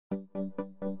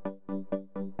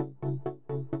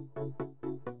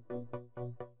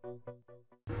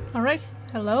Alright,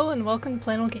 hello and welcome to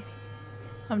Plain Old Gaming.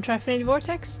 I'm Trifinity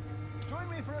Vortex. Join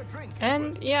me for a drink.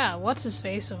 And yeah, what's his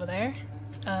face over there?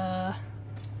 I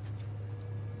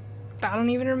don't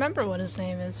even remember what his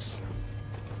name is.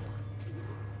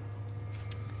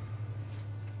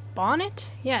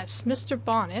 Bonnet? Yes, Mr.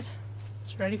 Bonnet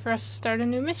is ready for us to start a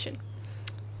new mission.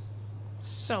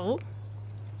 So,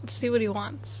 let's see what he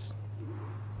wants.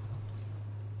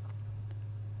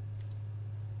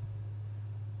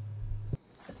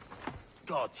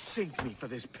 God sink me for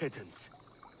this pittance.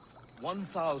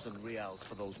 1,000 reals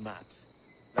for those maps.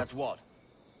 That's what?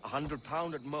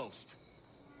 £100 at most.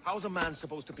 How's a man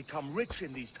supposed to become rich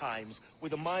in these times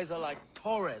with a miser like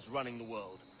Torres running the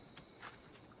world?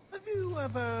 Have you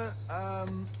ever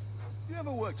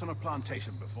worked on a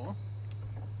plantation before?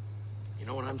 You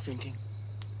know what I'm thinking?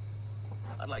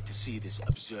 I'd like to see this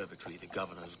observatory the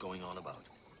governor's going on about.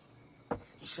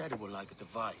 He said it were like a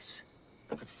device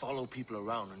that could follow people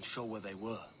around and show where they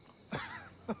were.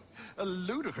 A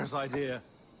ludicrous idea.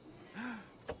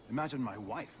 Imagine my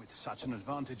wife with such an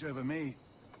advantage over me.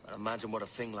 But imagine what a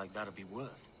thing like that'd be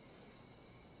worth.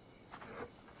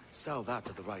 Sell that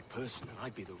to the right person and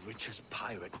I'd be the richest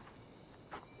pirate,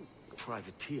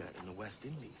 privateer in the West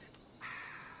Indies.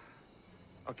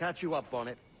 I'll catch you up,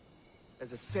 Bonnet.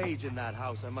 There's a sage in that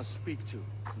house I must speak to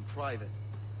in private.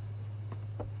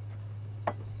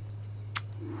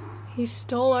 He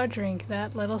stole our drink,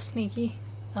 that little sneaky.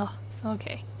 Oh,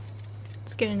 okay.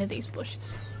 Let's get into these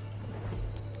bushes.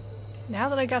 Now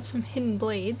that I got some hidden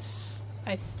blades,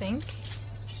 I think.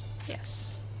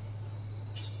 Yes.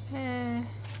 Don't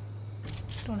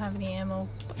have any ammo,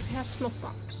 but I have smoke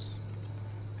bombs.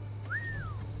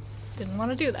 Didn't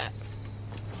want to do that.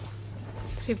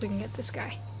 Let's see if we can get this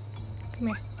guy. Come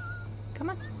here. Come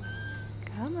on.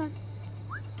 Come on.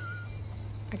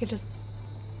 I could just...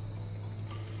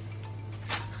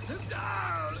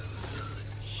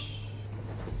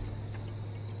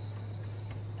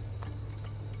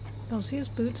 Don't see his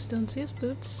boots, don't see his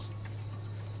boots.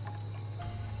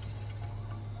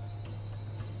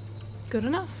 Good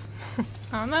enough.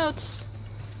 I'm out.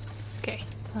 Okay,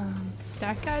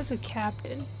 that guy's a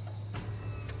captain.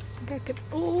 I think I could...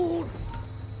 Oh!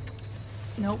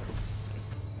 Nope.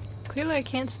 Clearly I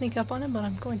can't sneak up on him, but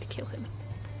I'm going to kill him.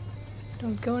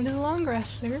 Don't go into the long grass,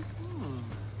 sir.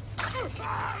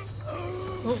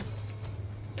 Oh.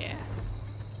 Yeah.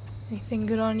 Anything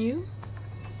good on you?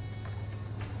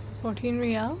 14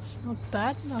 reals. Not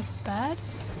bad, not bad.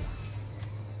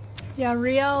 Yeah,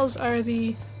 reals are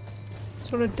the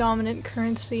sort of dominant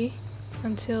currency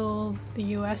until the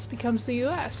US becomes the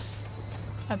US,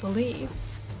 I believe.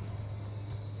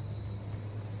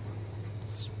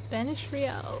 Spanish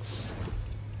reals.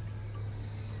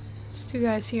 There's two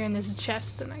guys here and there's a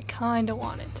chest and I kinda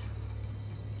want it.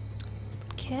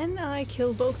 But can I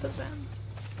kill both of them?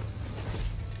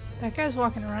 That guy's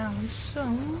walking around, so...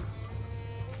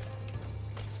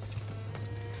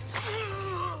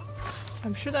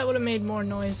 I'm sure that would have made more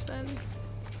noise than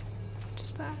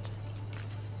just that.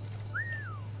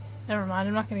 Never mind,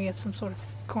 I'm not gonna get some sort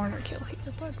of corner kill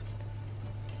here, but...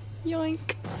 Yoink!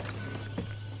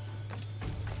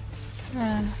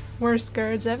 Worst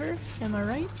guards ever, am I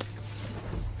right?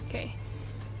 Okay.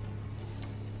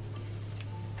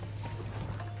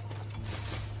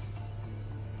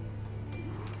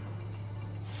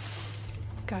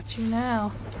 Got you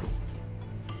now.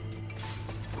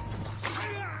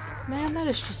 Man, that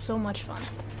is just so much fun.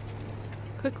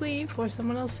 Quickly, before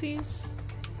someone else sees.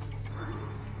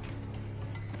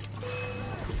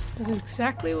 That is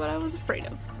exactly what I was afraid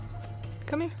of.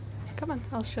 Come here. Come on,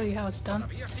 I'll show you how it's done.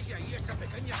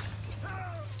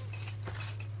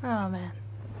 Oh man,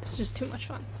 it's just too much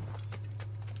fun.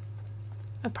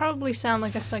 I probably sound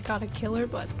like a psychotic killer,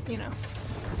 but, you know.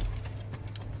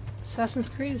 Assassin's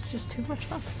Creed is just too much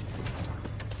fun.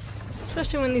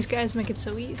 Especially when these guys make it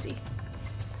so easy.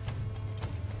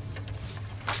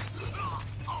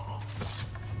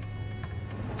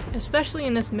 Especially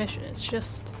in this mission, it's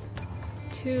just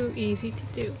too easy to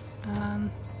do.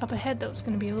 Up ahead though, it's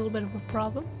going to be a little bit of a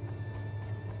problem.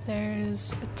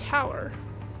 There's a tower.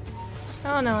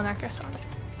 Oh no, that guy's on me.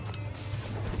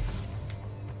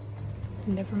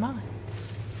 Never mind.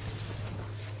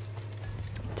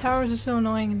 Towers are so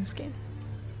annoying in this game.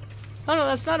 Oh no,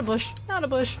 that's not a bush. Not a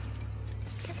bush.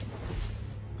 Okay.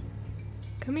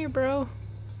 Come here, bro.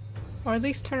 Or at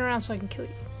least turn around so I can kill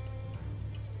you.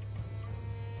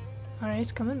 Alright,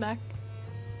 he's coming back.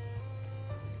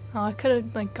 Oh, I could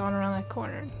have, like, gone around that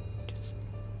corner and just...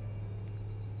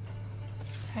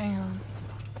 Hang on.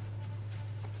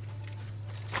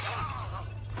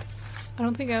 I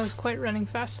don't think I was quite running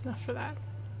fast enough for that.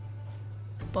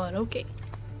 But okay.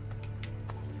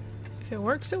 If it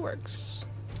works, it works.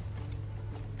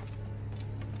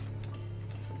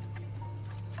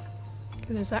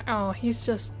 Okay, there's that. Oh, he's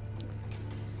just.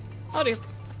 Oh dear.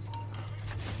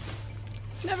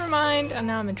 Never mind, and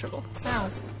now I'm in trouble. Ow.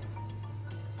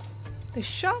 They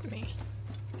shot me.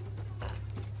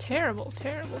 Terrible,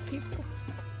 terrible people.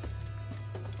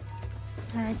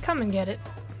 Alright, come and get it.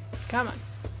 Come on.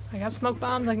 I got smoke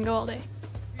bombs, I can go all day.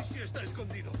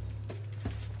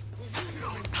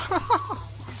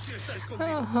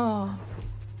 Oh.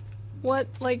 What,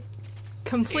 like,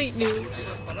 complete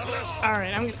news.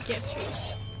 Alright, I'm gonna get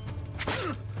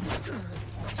you.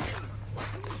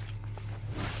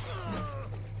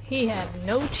 He had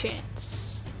no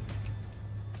chance.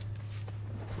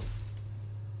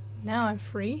 Now I'm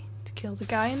free to kill the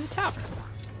guy in the tower.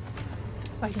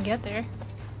 If I can get there.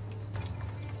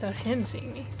 Without him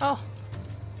seeing me. Oh.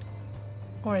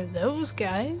 Or those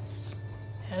guys.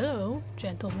 Hello,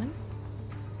 gentlemen.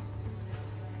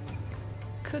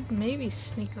 Could maybe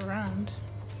sneak around.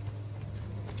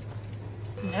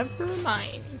 Never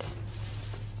mind.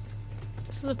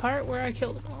 This is the part where I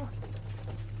killed them all.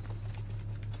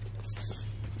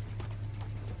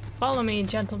 Follow me,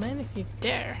 gentlemen, if you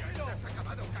dare.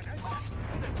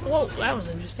 Whoa, that was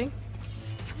interesting.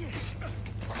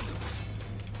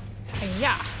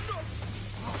 Hiya!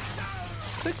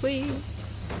 Quickly!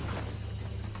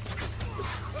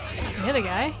 The other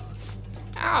guy.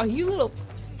 Ow, you little...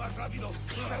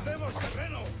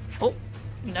 Oh,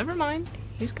 never mind.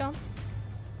 He's gone.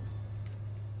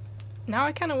 Now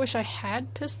I kind of wish I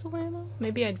had pistol ammo.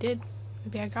 Maybe I did.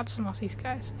 Maybe I got some off these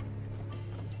guys.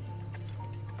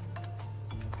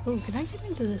 Oh, can I get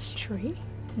into this tree?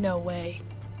 No way.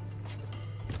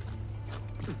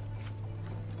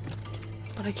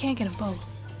 But I can't get them both.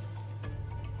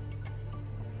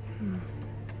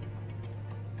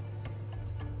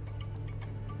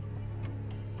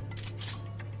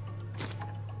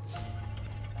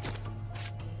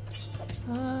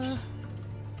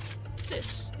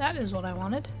 This. That is what I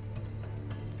wanted.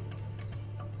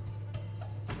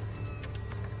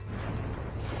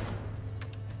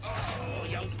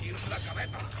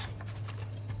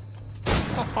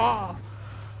 Haha.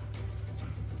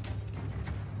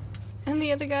 And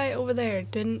the other guy over there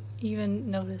didn't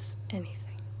even notice anything.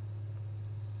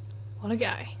 What a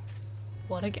guy.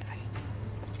 What a guy.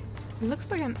 It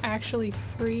looks like I'm actually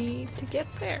free to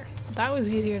get there. That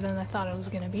was easier than I thought it was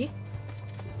gonna be.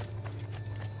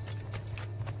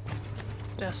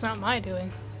 That's not my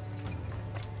doing.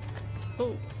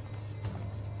 Oh.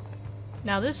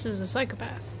 Now this is a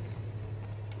psychopath.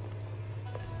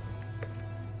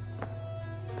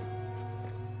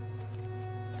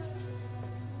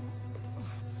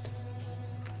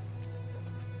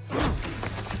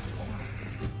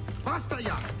 Basta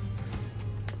ya!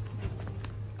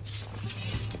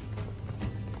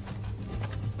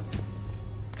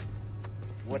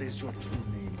 What is your true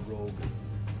name, rogue?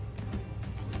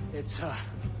 It's,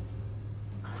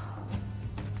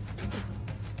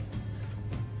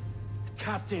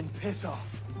 Captain Piss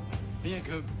Off. Bien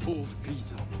que pauvre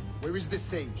paysan. Where is the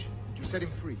sage? Did you set him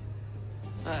free?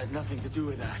 I had nothing to do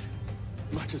with that.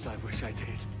 Much as I wish I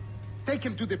did. Take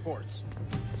him to the ports.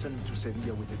 Send him to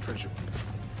Sevilla with the treasure.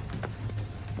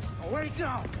 Oh, wait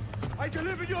now! I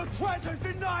delivered your treasures,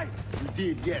 didn't I? You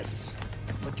did, yes.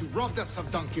 But you robbed us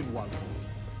of Duncan Waldo.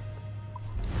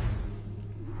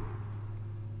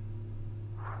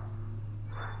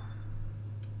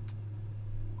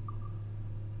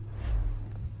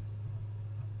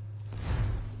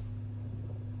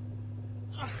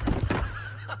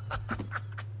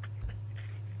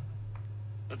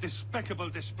 A despicable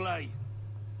display.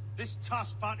 This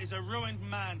tosspot is a ruined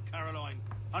man, Caroline.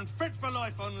 Unfit for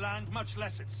life on land, much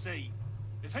less at sea.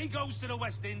 If he goes to the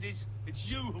West Indies, it's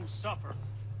you who'll suffer.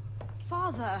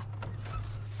 Father!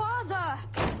 Father!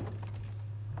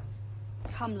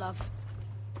 Come, love.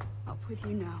 Up with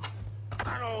you now.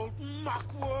 That old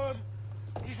muckworm!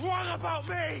 He's wrong about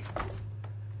me!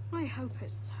 I hope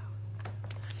it's so.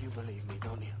 You believe me,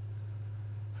 don't you?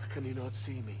 Can you not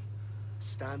see me?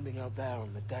 Standing out there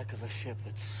on the deck of a ship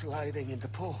that's sliding into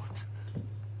port.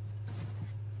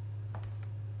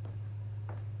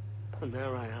 And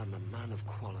there I am, a man of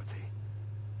quality.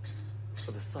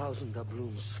 With 1,000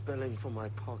 doubloons spilling from my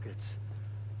pockets.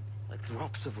 Like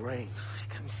drops of rain.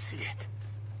 I can see it.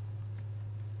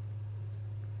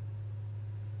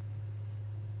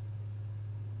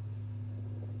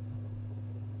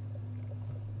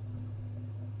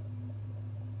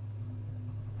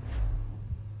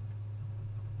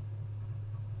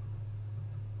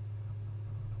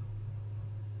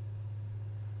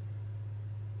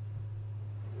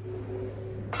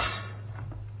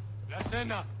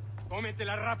 Cena.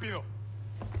 Cómetela rápido.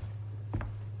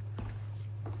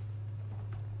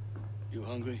 You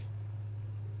hungry?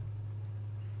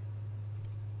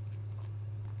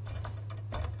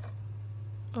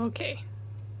 Okay.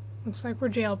 Looks like we're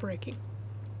jailbreaking.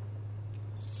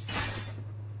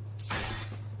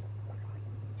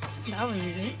 That was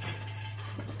easy.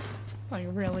 Like,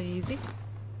 really easy.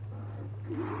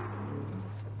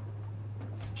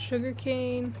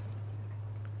 Sugarcane.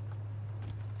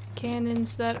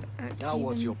 Cannons that aren't Now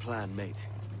what's even... your plan, mate?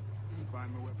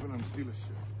 Find my weapon and steal a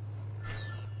ship.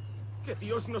 Que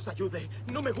Dios nos ayude.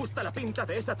 No me gusta la pinta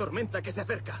de esa tormenta que se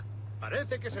acerca.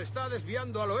 Parece que se está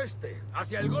desviando al oeste,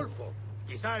 hacia el Golfo.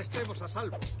 Quizá estemos a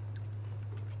salvo.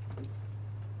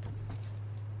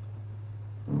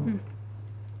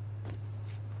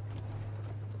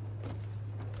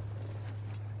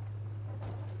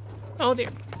 Oh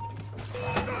dear.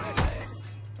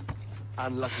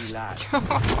 Unlucky lad.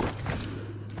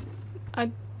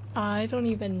 I don't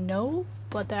even know,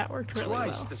 but that worked really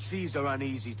Christ, well. the seas are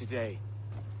uneasy today.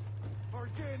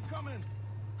 Hurricane coming!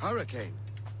 Hurricane.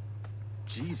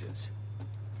 Jesus.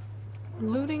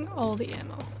 Looting all the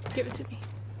ammo. Give it to me.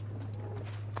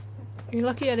 You're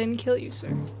lucky I didn't kill you,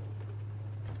 sir.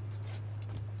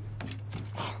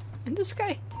 And this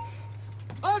guy.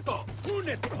 Alto!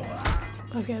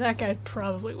 Okay, that guy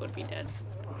probably would be dead.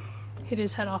 Hit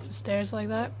his head off the stairs like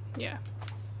that? Yeah.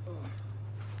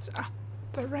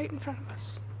 They're right in front of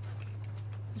us.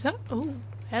 Is that? Oh,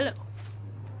 hello.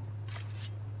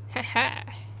 Haha.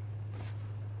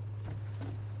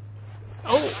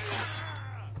 Oh!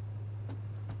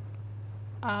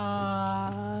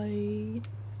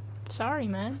 Sorry,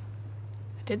 man.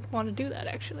 I didn't want to do that,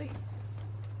 actually.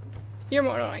 You're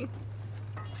more annoying.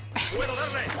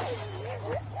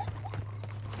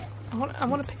 I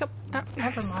want to pick up...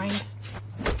 never mind.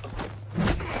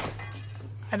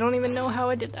 I don't even know how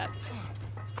I did that.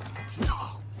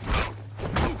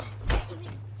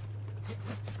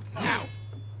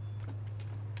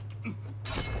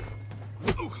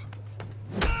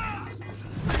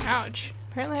 Ouch.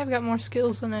 Apparently I've got more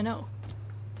skills than I know.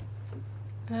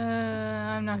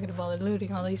 I'm not gonna bother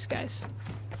looting all these guys.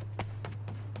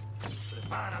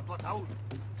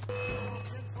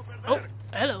 Oh,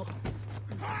 hello.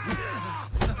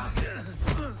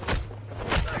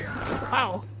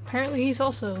 Wow. Apparently he's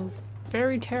also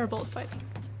very terrible at fighting.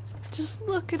 Just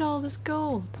look at all this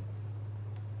gold.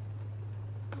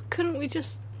 Couldn't we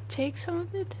just take some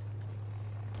of it?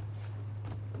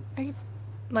 I could,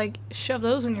 like, shove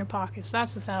those in your pockets.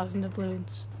 That's 1,000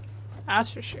 doubloons.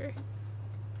 That's for sure.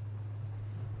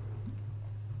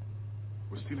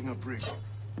 We're stealing a brig.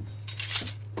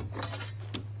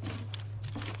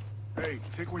 Hey,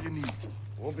 take what you need.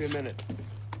 Won't be a minute.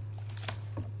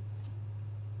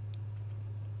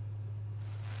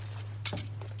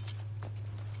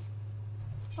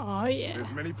 Oh yeah.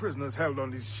 There's many prisoners held on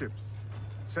these ships.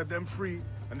 Set them free,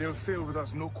 and they'll sail with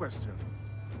us, no question.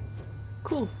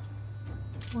 Cool.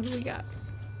 What do we got?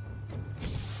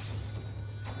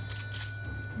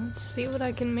 Let's see what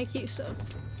I can make use of.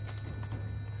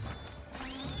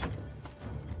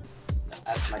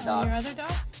 That's my Your dogs. other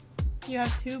docks? You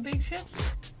have 2 big ships?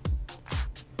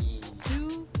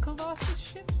 2 Colossus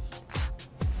ships?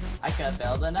 I could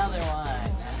build another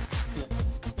one.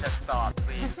 Just stop,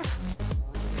 please.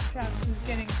 Travis is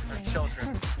getting scared.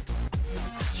 Children.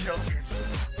 Children.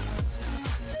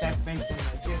 Start making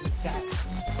a good cat.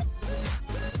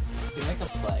 You make a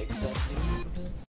flag set.